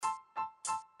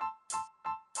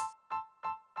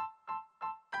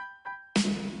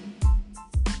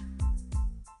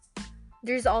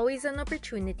There's always an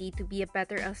opportunity to be a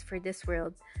better us for this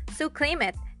world. So claim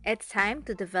it. It's time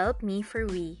to develop me for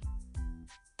we.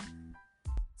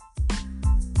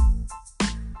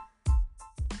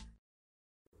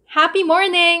 Happy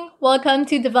morning! Welcome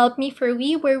to Develop Me for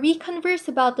We, where we converse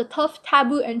about the tough,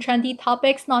 taboo, and trendy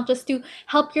topics, not just to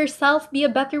help yourself be a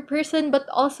better person, but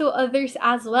also others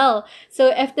as well. So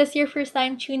if this is your first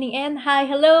time tuning in, hi,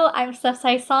 hello, I'm Steph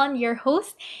Saison, your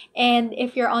host. And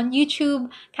if you're on YouTube,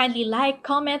 kindly like,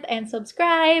 comment, and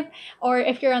subscribe. Or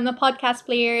if you're on the podcast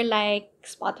player like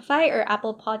Spotify or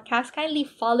Apple Podcasts, kindly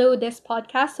follow this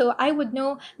podcast so I would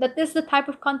know that this is the type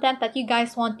of content that you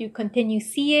guys want to continue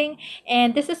seeing.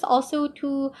 And this is also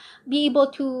to be able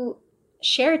to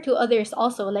share to others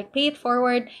also, like pay it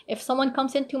forward if someone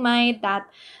comes into mind that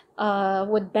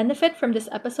would benefit from this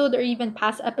episode or even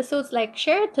past episodes, like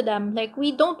share it to them. Like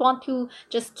we don't want to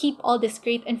just keep all this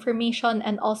great information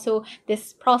and also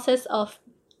this process of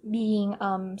being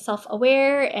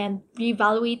self-aware and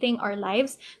reevaluating our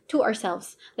lives to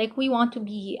ourselves. Like we want to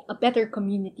be a better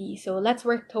community, so let's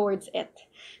work towards it.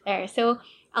 There, so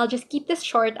I'll just keep this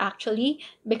short actually,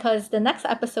 because the next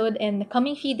episode in the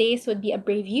coming few days would be a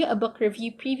preview, a book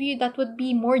review preview that would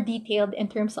be more detailed in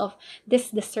terms of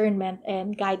this discernment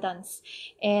and guidance.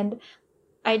 And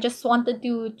I just wanted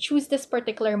to choose this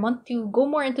particular month to go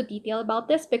more into detail about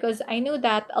this, because I know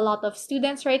that a lot of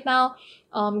students right now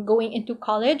going into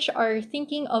college are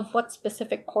thinking of what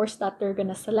specific course that they're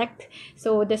gonna select.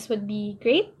 So this would be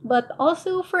great, but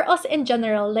also for us in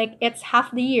general, like it's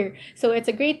half the year. So it's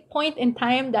a great point in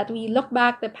time that we look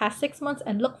back the past 6 months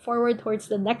and look forward towards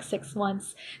the next 6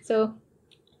 months. So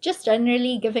just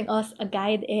generally giving us a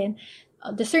guide in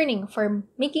discerning for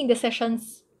making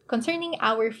decisions concerning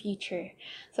our future.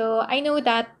 So I know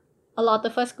that a lot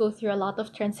of us go through a lot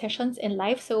of transitions in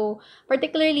life. So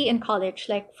particularly in college,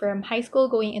 like from high school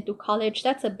going into college,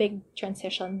 that's a big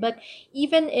transition. But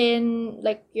even in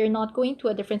like you're not going to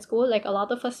a different school, like a lot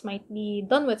of us might be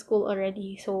done with school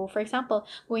already. So for example,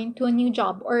 going to a new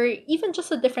job or even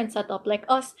just a different setup, like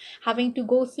us having to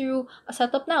go through a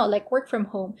setup now, like work from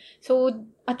home. So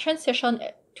a transition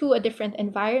to a different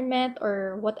environment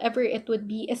or whatever it would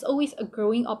be is always a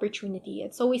growing opportunity.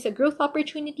 It's always a growth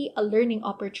opportunity, a learning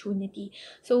opportunity.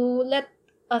 So let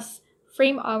us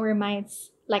frame our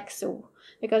minds like so,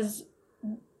 because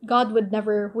God would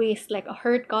never waste like a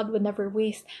hurt. God would never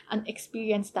waste an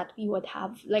experience that we would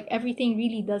have. Like everything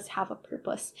really does have a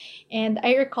purpose. And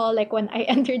I recall like when I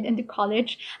entered into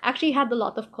college, I actually had a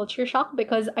lot of culture shock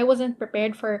because I wasn't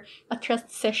prepared for a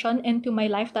transition into my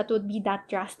life that would be that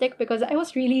drastic, because I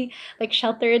was really like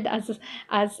sheltered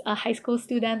as a high school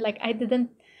student. Like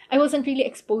I wasn't really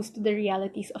exposed to the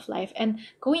realities of life. And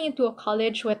going into a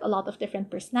college with a lot of different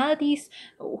personalities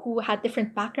who had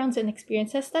different backgrounds and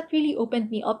experiences, that really opened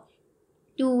me up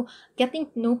to getting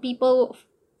to know people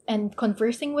and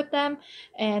conversing with them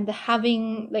and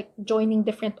having like joining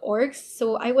different orgs.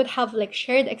 So I would have like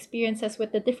shared experiences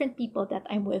with the different people that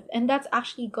I'm with, and that's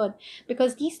actually good,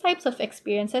 because these types of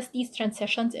experiences, these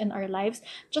transitions in our lives,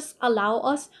 just allow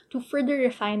us to further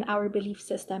refine our belief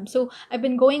system. So I've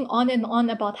been going on and on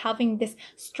about having this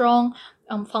strong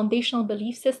foundational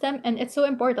belief system, and it's so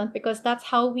important because that's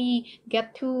how we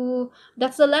get to,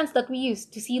 that's the lens that we use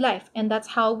to see life, and that's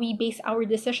how we base our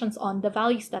decisions on the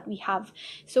values that we have.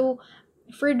 So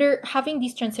further having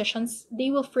these transitions, they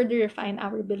will further refine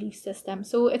our belief system.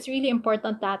 So it's really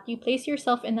important that you place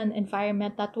yourself in an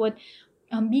environment that would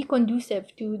be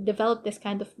conducive to develop this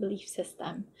kind of belief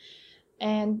system.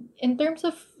 And in terms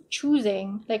of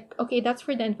choosing, like, okay, that's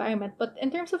for the environment, but in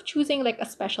terms of choosing like a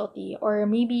specialty or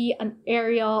maybe an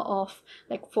area of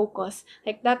like focus,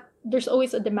 like that, there's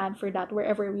always a demand for that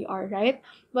wherever we are, right?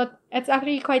 But it's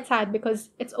actually quite sad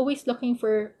because it's always looking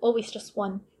for always just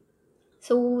one.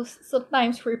 So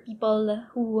sometimes for people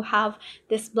who have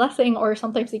this blessing, or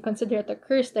sometimes they consider it a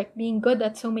curse, like being good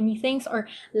at so many things or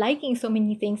liking so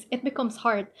many things, it becomes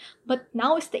hard. But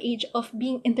now is the age of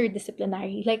being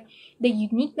interdisciplinary. Like the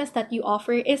uniqueness that you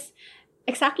offer is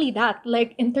exactly that.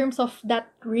 Like in terms of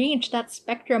that range, that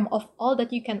spectrum of all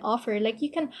that you can offer, like you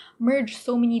can merge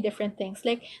so many different things.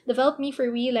 Like develop me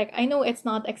for we, like I know it's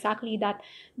not exactly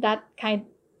that kind of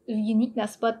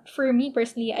uniqueness, but for me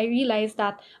personally, I realized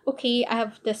that okay, I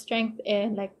have the strength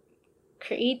in like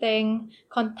creating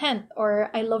content, or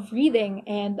I love reading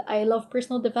and I love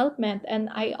personal development, and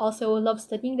I also love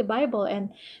studying the Bible.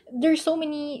 And there's so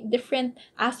many different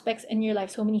aspects in your life,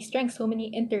 so many strengths, so many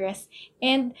interests,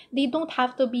 and they don't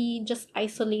have to be just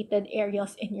isolated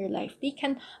areas in your life. They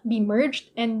can be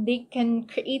merged and they can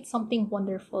create something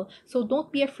wonderful. So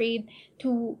don't be afraid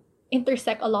to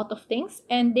intersect a lot of things,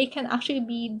 and they can actually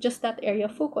be just that area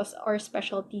of focus or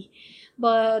specialty.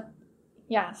 But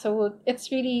yeah, so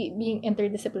it's really being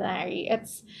interdisciplinary.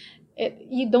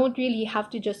 You don't really have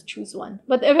to just choose one,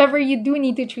 but if ever you do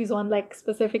need to choose one, like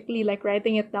specifically like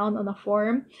writing it down on a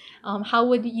form, how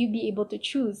would you be able to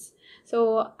choose?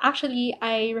 So actually,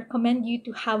 I recommend you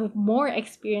to have more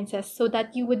experiences so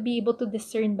that you would be able to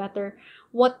discern better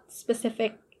what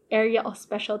specific area of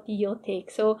specialty you'll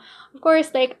take. So of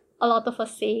course, like a lot of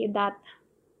us say that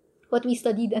what we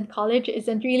studied in college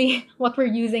isn't really what we're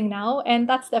using now, and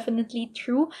that's definitely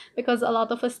true, because a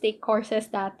lot of us take courses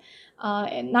that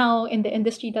and now in the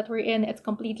industry that we're in, it's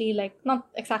completely like not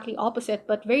exactly opposite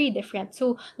but very different.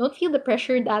 So don't feel the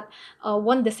pressure that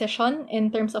one decision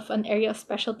in terms of an area of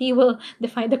specialty will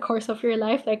define the course of your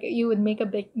life. Like you would make a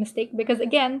big mistake, because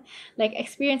again, like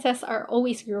experiences are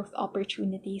always growth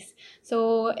opportunities.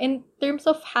 So in terms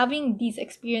of having these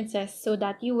experiences so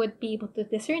that you would be able to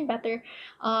discern better,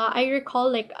 I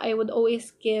recall like I would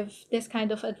always give this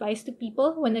kind of advice to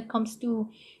people when it comes to,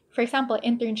 for example,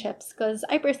 internships, because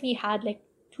I personally had like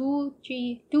two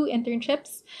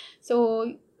internships.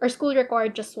 So our school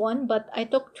required just one, but I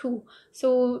took two.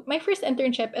 So my first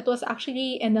internship, it was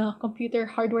actually in a computer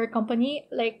hardware company.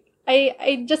 Like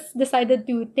I just decided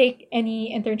to take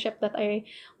any internship that I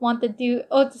wanted to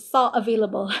or saw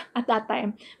available at that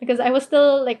time, because I was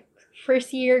still like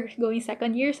first year going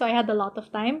second year, so I had a lot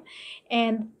of time.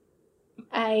 And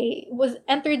I was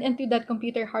entered into that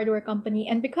computer hardware company,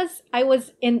 and because I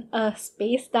was in a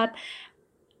space that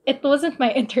it wasn't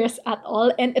my interest at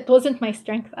all and it wasn't my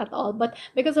strength at all, but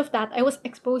because of that, I was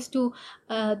exposed to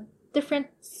a different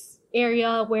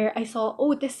area where I saw,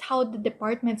 oh, this is how the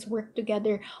departments work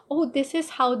together. Oh, this is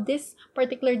how this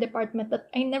particular department that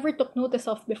I never took notice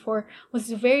of before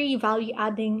was very value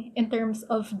adding in terms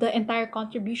of the entire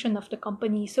contribution of the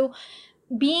company. So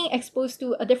being exposed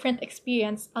to a different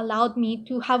experience allowed me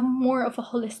to have more of a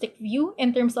holistic view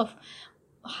in terms of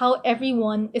how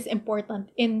everyone is important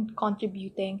in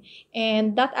contributing.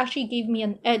 And that actually gave me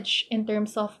an edge in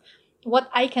terms of what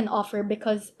I can offer,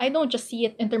 because I don't just see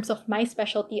it in terms of my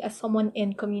specialty as someone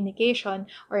in communication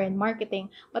or in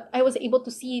marketing, but I was able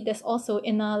to see this also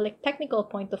in a like technical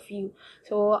point of view.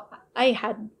 So I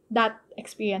had that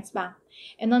experience back.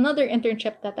 And another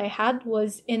internship that I had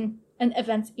was in an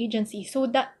events agency. So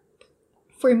that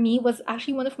for me was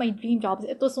actually one of my dream jobs.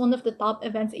 It was one of the top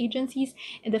events agencies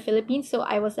in the Philippines. So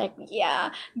I was like,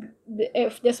 yeah,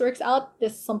 if this works out,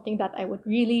 this is something that I would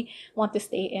really want to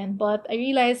stay in. But I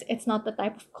realized it's not the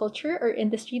type of culture or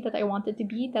industry that I wanted to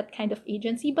be, that kind of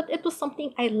agency. But it was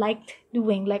something I liked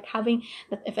doing, like having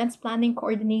that events planning,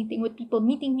 coordinating with people,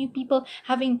 meeting new people,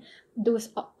 having those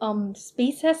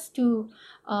spaces to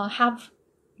have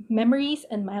memories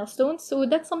and milestones. So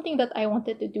that's something that I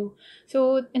wanted to do.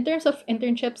 So in terms of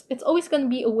internships, it's always going to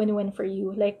be a win-win for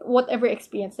you. Like whatever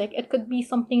experience, like it could be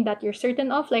something that you're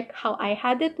certain of, like how I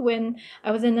had it when I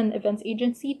was in an events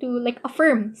agency, to like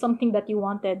affirm something that you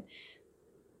wanted.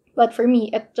 But for me,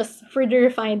 it just further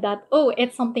refined that, oh,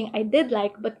 it's something I did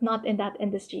like, but not in that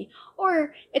industry.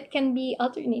 Or it can be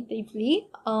alternatively,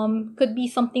 could be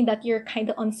something that you're kind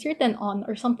of uncertain on,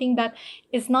 or something that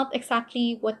is not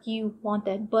exactly what you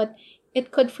wanted, but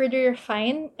it could further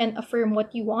refine and affirm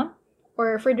what you want,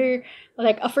 or further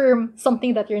like affirm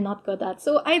something that you're not good at.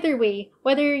 So either way,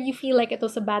 whether you feel like it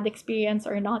was a bad experience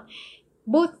or not,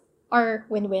 both are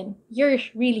win-win. You're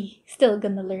really still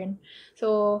gonna learn.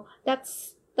 So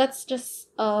that's just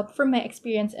from my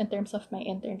experience in terms of my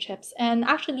internships. And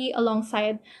actually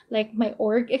alongside like my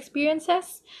org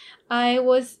experiences, I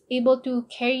was able to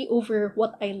carry over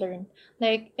what I learned.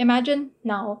 Like imagine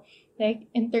now, like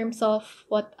in terms of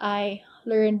what I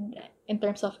learned in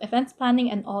terms of events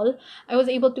planning and all, I was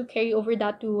able to carry over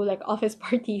that to like office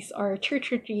parties or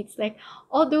church retreats, like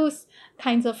all those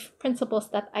kinds of principles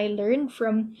that I learned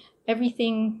from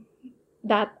everything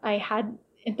that I had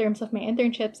in terms of my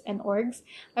internships and orgs.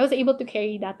 I was able to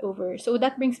carry that over. So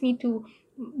that brings me to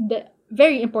the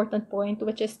very important point,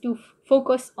 which is to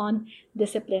focus on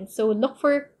discipline. So look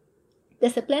for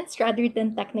disciplines rather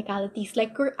than technicalities.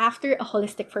 Like we're after a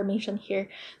holistic formation here.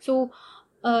 So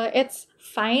it's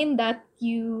fine that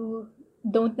you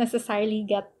don't necessarily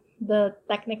get the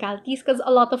technicalities, because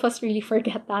a lot of us really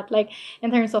forget that. Like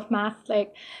in terms of math,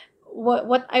 like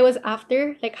what I was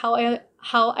after, like how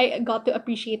I got to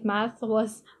appreciate math,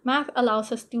 was math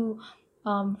allows us to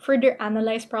further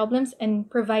analyze problems and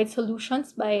provide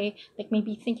solutions by like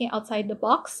maybe thinking outside the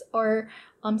box, or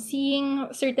seeing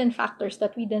certain factors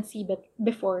that we didn't see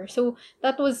before. So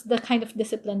that was the kind of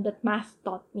discipline that math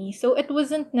taught me. So it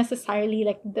wasn't necessarily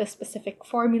like the specific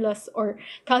formulas or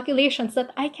calculations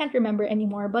that I can't remember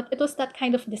anymore, but it was that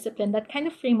kind of discipline, that kind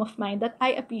of frame of mind that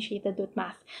I appreciated with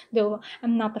math, though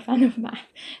I'm not a fan of math.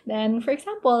 Then, for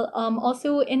example,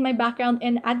 also in my background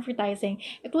in advertising,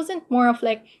 it wasn't more of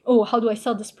like, oh, how do I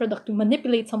sell this product to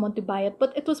manipulate someone to buy it,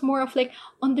 but it was more of like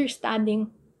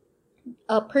understanding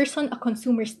a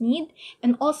consumer's need,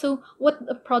 and also what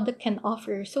the product can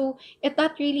offer. So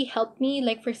that really helped me.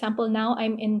 Like, for example, now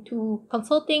I'm into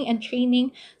consulting and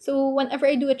training, so whenever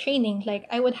I do a training, like,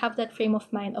 I would have that frame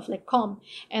of mind of like calm.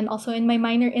 And also in my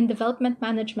minor in development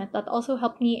management, that also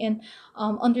helped me in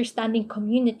understanding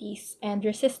communities and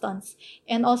resistance,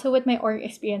 and also with my org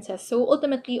experiences. So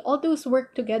ultimately all those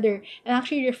work together and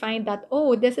actually refine that,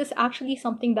 oh, this is actually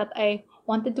something that I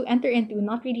wanted to enter into,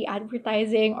 not really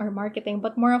advertising or marketing,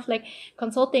 but more of like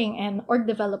consulting and org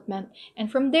development.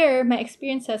 And from there, my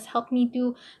experiences helped me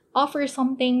to offer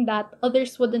something that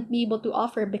others wouldn't be able to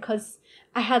offer, because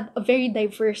I had a very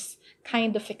diverse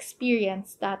kind of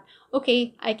experience that,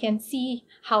 okay, I can see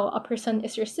how a person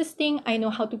is resisting. I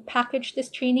know how to package this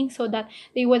training so that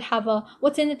they would have a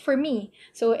what's in it for me.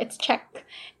 So it's check.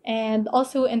 And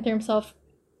also in terms of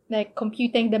like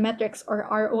computing the metrics or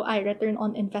ROI, return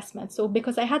on investment. So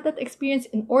because I had that experience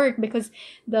in org, because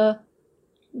the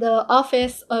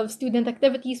office of student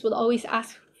activities would always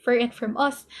ask for it from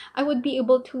us, I would be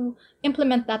able to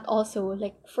implement that also,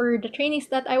 like for the trainings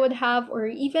that I would have, or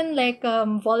even like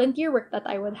volunteer work that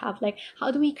I would have. Like, how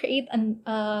do we create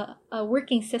a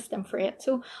working system for it?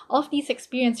 So all of these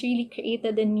experience really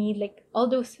created in me like all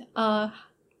those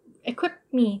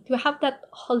equipped me to have that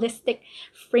holistic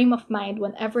frame of mind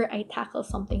whenever I tackle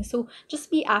something. So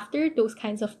just be after those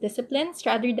kinds of disciplines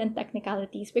rather than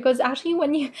technicalities, because actually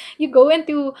when you go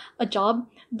into a job,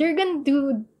 they're gonna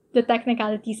do the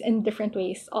technicalities in different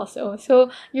ways also.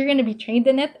 So you're gonna be trained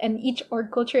in it, and each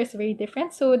org culture is very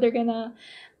different. So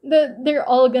they're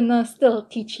all gonna still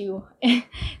teach you.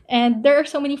 And there are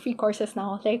so many free courses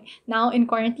now. Like now in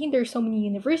quarantine, there's so many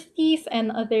universities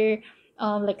and other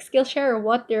like Skillshare or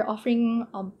what, they're offering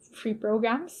free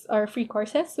programs or free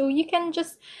courses, so you can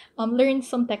just learn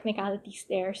some technicalities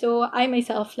there. So I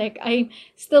myself, like, I'm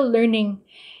still learning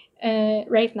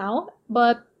right now,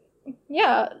 but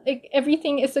yeah, like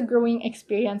everything is a growing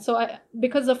experience. So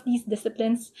because of these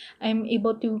disciplines, I'm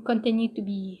able to continue to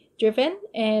be driven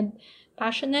and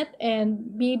passionate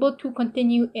and be able to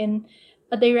continue in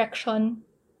a direction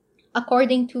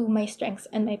according to my strengths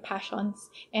and my passions,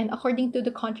 and according to the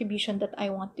contribution that I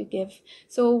want to give.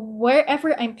 So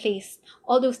wherever I'm placed,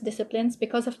 all those disciplines,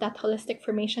 because of that holistic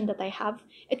formation that I have,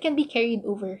 it can be carried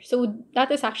over. So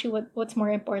that is actually what's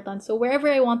more important. So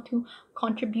wherever I want to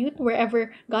contribute,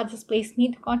 wherever God has placed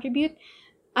me to contribute,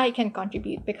 I can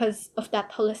contribute because of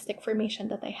that holistic formation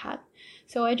that I had.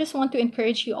 So I just want to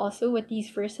encourage you also with these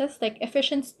verses, like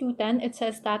Ephesians 2:10. It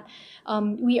says that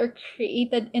we are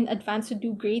created in advance to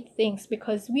do great things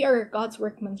because we are God's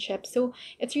workmanship. So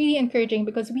it's really encouraging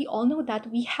because we all know that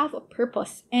we have a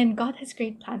purpose and God has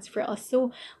great plans for us.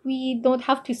 So we don't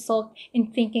have to sulk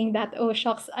in thinking that, oh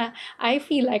shucks, I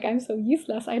feel like I'm so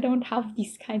useless, I don't have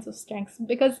these kinds of strengths,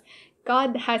 because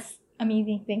God has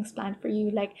amazing things planned for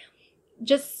you. Like,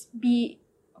 just be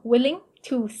willing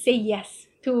to say yes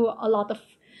to a lot of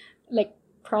like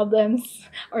problems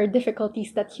or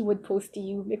difficulties that he would pose to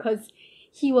you, because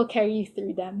he will carry you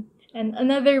through them. And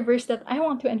another verse that I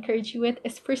want to encourage you with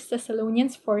is 1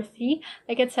 Thessalonians 4:3.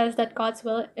 Like, it says that God's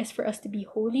will is for us to be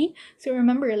holy. So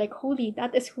remember, like, holy,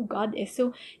 that is who God is.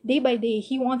 So day by day,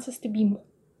 he wants us to be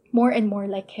more and more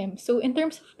like him. So in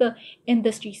terms of the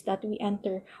industries that we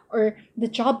enter or the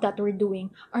job that we're doing,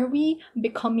 are we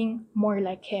becoming more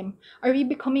like him? Are we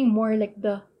becoming more like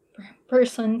the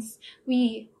persons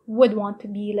we would want to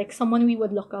be, like someone we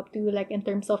would look up to, like in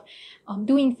terms of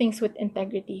doing things with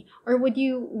integrity? Or would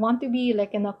you want to be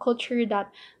like in a culture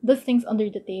that does things under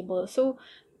the table? So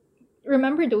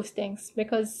remember those things,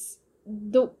 because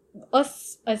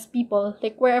us as people,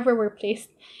 like wherever we're placed,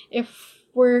 if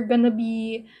we're gonna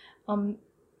be um,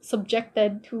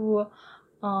 subjected to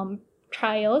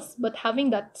trials, but having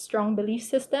that strong belief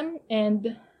system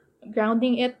and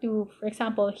grounding it to, for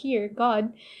example, here,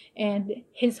 God and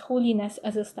his holiness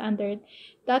as a standard,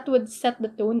 that would set the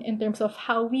tone in terms of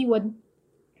how we would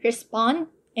respond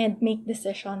and make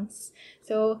decisions.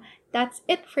 So that's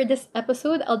it for this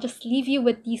episode. I'll just leave you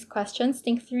with these questions.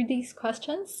 Think through these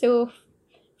questions. So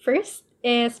first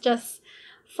is just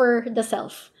for the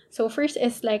self. So first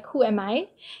is like, who am I?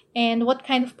 And what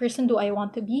kind of person do I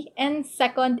want to be? And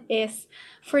second is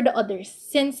for the others.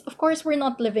 Since of course we're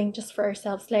not living just for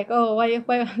ourselves. Like, oh, why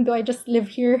do I just live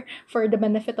here for the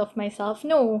benefit of myself?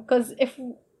 No, because if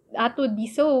that would be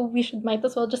so, we should might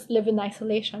as well just live in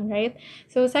isolation, right?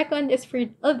 So second is for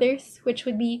others, which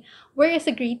would be, where is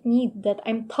a great need that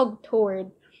I'm tugged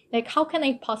toward? Like, how can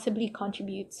I possibly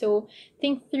contribute? So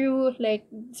think through like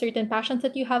certain passions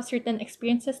that you have, certain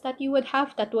experiences that you would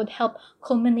have that would help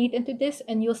culminate into this,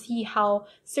 and you'll see how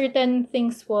certain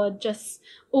things would just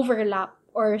overlap,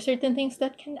 or certain things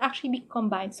that can actually be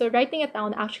combined. So writing it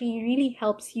down actually really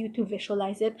helps you to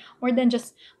visualize it more than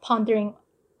just pondering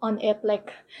on it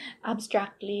like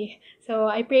abstractly. So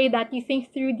I pray that you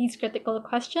think through these critical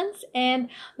questions, and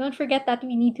don't forget that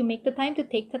we need to make the time to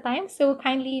take the time. So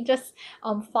kindly just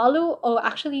follow. Oh,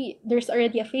 actually, there's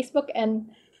already a Facebook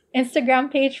and Instagram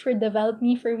page for Develop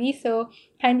Me for We. So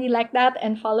kindly like that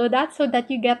and follow that so that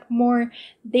you get more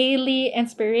daily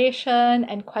inspiration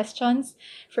and questions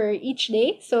for each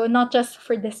day. So not just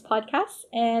for this podcast.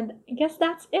 And I guess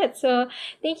that's it. So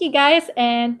thank you guys,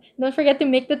 and don't forget to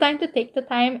make the time to take the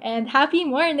time, and happy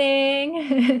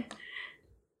morning.